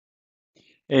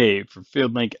Hey, for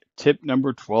FieldLink tip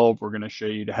number 12, we're going to show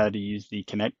you how to use the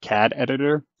Connect CAD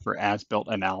editor for as-built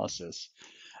analysis,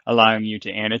 allowing you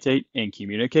to annotate and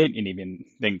communicate and even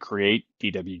then create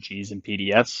DWGs and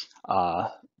PDFs,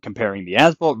 comparing the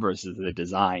as-built versus the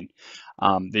design.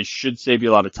 This should save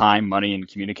you a lot of time, money, and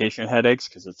communication headaches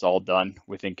because it's all done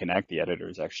within Connect. The editor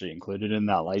is actually included in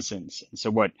that license. And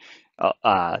so what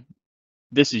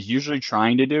this is usually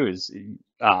trying to do is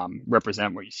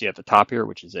represent what you see at the top here,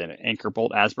 which is an anchor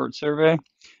bolt as-built survey.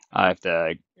 If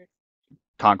the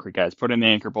concrete guys put in the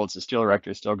anchor bolts, the steel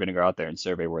erector is still going to go out there and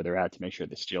survey where they're at to make sure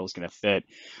the steel is going to fit.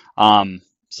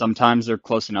 Sometimes they're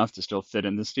close enough to still fit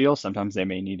in the steel. Sometimes they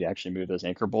may need to actually move those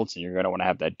anchor bolts, and you're going to want to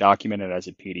have that documented as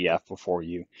a PDF before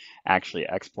you actually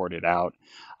export it out.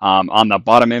 On the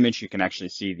bottom image, you can actually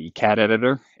see the CAD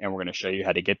editor, and we're going to show you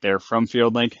how to get there from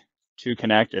FieldLink to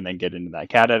Connect and then get into that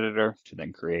CAD editor to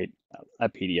then create a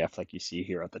PDF like you see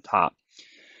here at the top.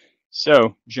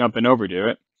 So jumping over to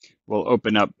it, we'll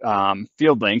open up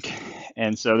FieldLink.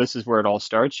 And so this is where it all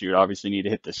starts. You obviously need to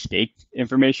hit the stake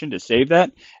information to save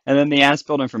that. And then the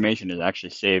as-built information is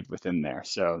actually saved within there.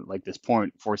 So like this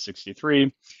point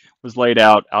 463 was laid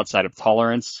out outside of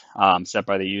tolerance set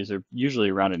by the user, usually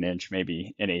around an inch,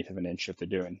 maybe an eighth of an inch if they're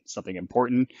doing something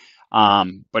important.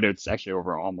 But it's actually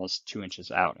over almost 2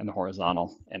 inches out in the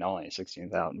horizontal and only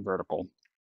 1/16th out in vertical.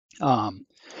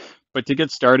 But to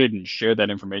get started and share that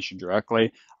information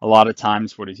directly, a lot of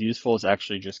times what is useful is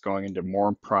actually just going into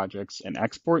more projects and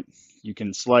export. You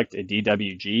can select a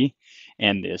DWG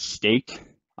and the stake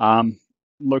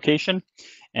location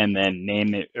and then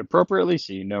name it appropriately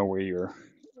so you know where you're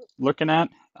looking at.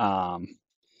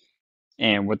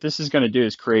 And what this is going to do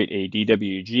is create a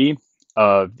DWG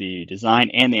of the design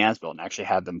and the as-built and actually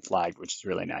have them flagged, which is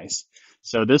really nice.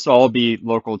 So this will all be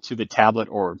local to the tablet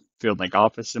or FieldLink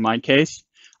office in my case.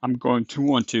 I'm going to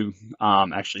want to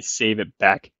actually save it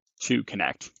back to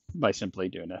Connect by simply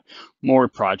doing a more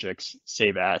projects,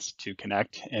 save as to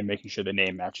Connect, and making sure the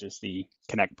name matches the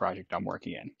Connect project I'm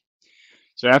working in.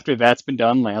 So after that's been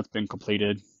done, layout's been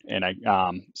completed, and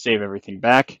I save everything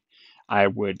back, I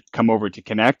would come over to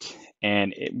Connect,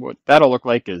 and what that'll look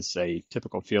like is a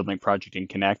typical FieldLink project in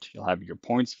Connect. You'll have your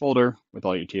points folder with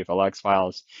all your TFLX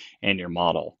files and your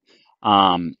model.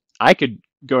 I could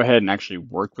go ahead and actually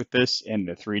work with this in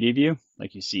the 3D view,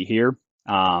 like you see here.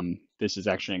 This is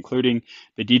actually including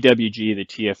the DWG, the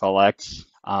TFLX,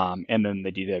 and then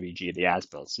the DWG, the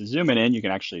as-built. So zooming in, you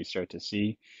can actually start to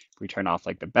see, if we turn off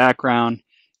like the background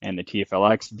and the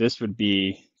TFLX, this would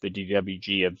be the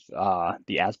DWG of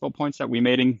the as-built points that we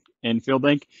made in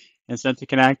FieldLink and sent to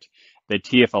Connect. The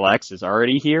TFLX is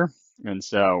already here. And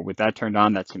so with that turned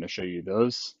on, that's going to show you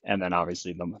those. And then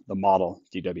obviously the model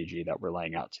DWG that we're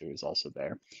laying out to is also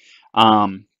there.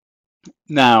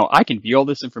 Now I can view all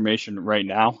this information right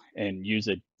now and use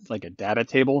it like a data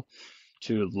table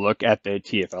to look at the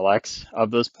TFLX of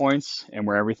those points and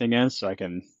where everything is. So I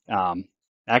can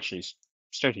actually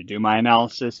start to do my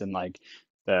analysis, and like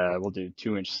we'll do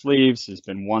 2-inch sleeves. There's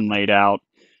been one laid out,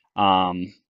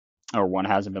 or one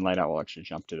hasn't been laid out. We'll actually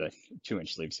jump to the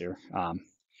 2-inch sleeves here.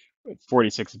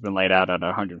 46 has been laid out at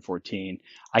 114.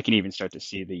 I can even start to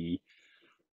see the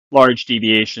large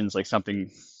deviations, like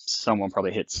someone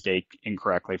probably hit stake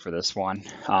incorrectly for this one,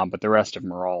 but the rest of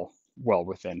them are all well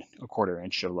within a 1/4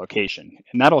 inch of location.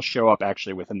 And that'll show up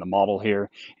actually within the model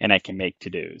here, and I can make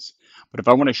to-dos. But if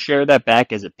I want to share that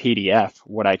back as a PDF,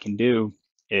 what I can do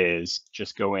is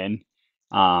just go in,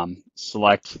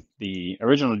 select the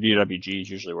original DWG is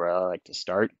usually where I like to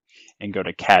start, and go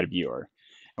to CAD Viewer.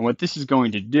 And what this is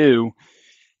going to do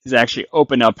is actually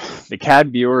open up the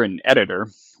CAD viewer and editor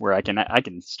where I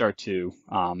can start to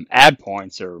add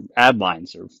points or add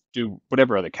lines or do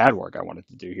whatever other CAD work I wanted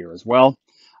to do here as well.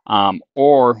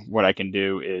 Or what I can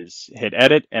do is hit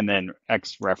edit and then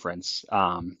X-reference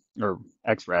or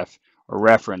X-ref or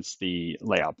reference the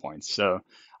layout points. So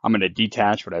I'm going to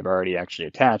detach what I've already actually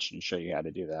attached and show you how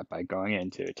to do that by going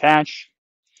into attach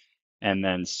and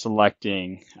then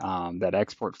selecting that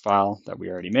export file that we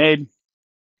already made,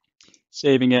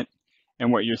 saving it.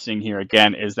 And what you're seeing here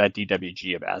again is that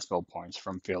DWG of as-built points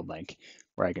from FieldLink,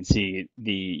 where I can see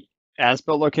the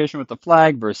as-built location with the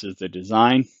flag versus the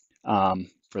design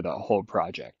for the whole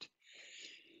project.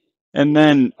 And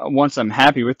then once I'm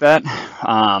happy with that,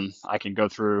 I can go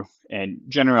through, and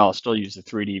generally I'll still use the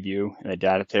 3D view and the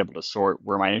data table to sort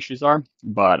where my issues are,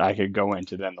 but I could go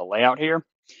into then the layout here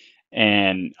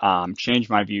and change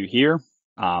my view here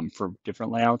for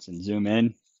different layouts and zoom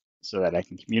in so that I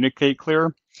can communicate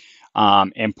clearer,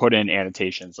 and put in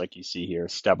annotations like you see here.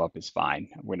 Stub up is fine.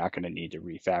 We're not going to need to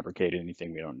refabricate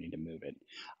anything. We don't need to move it.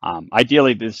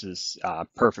 Ideally, this is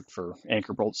perfect for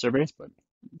anchor bolt surveys, but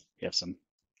We have some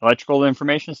electrical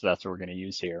information, so that's what we're going to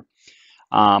use here.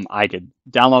 I could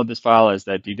download this file as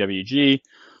that DWG,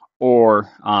 or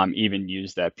even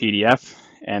use that PDF.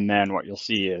 And then what you'll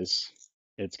see is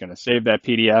it's going to save that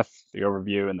PDF, the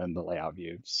overview, and then the layout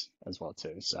views as well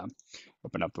too. So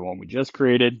open up the one we just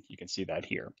created. You can see that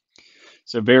here.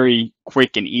 So very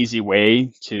quick and easy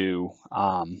way to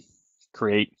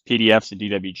create PDFs and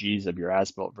DWGs of your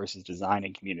as-built versus design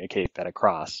and communicate that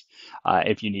across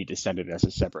if you need to send it as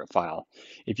a separate file.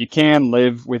 If you can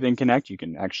live within Connect, you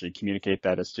can actually communicate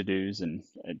that as to-dos and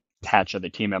attach other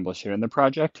team members here in the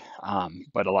project.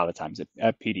 But a lot of times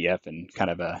a PDF and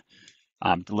kind of a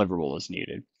deliverable is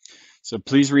needed. So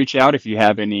please reach out if you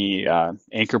have any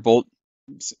anchor bolt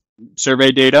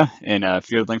survey data in a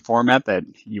FieldLink format that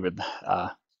you would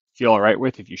feel all right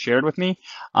with if you shared with me.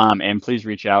 And please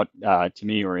reach out to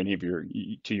me or any of your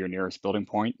nearest building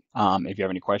point if you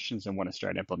have any questions and want to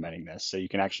start implementing this. So you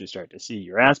can actually start to see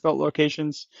your as-built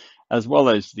locations as well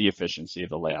as the efficiency of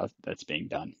the layout that's being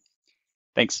done.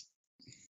 Thanks.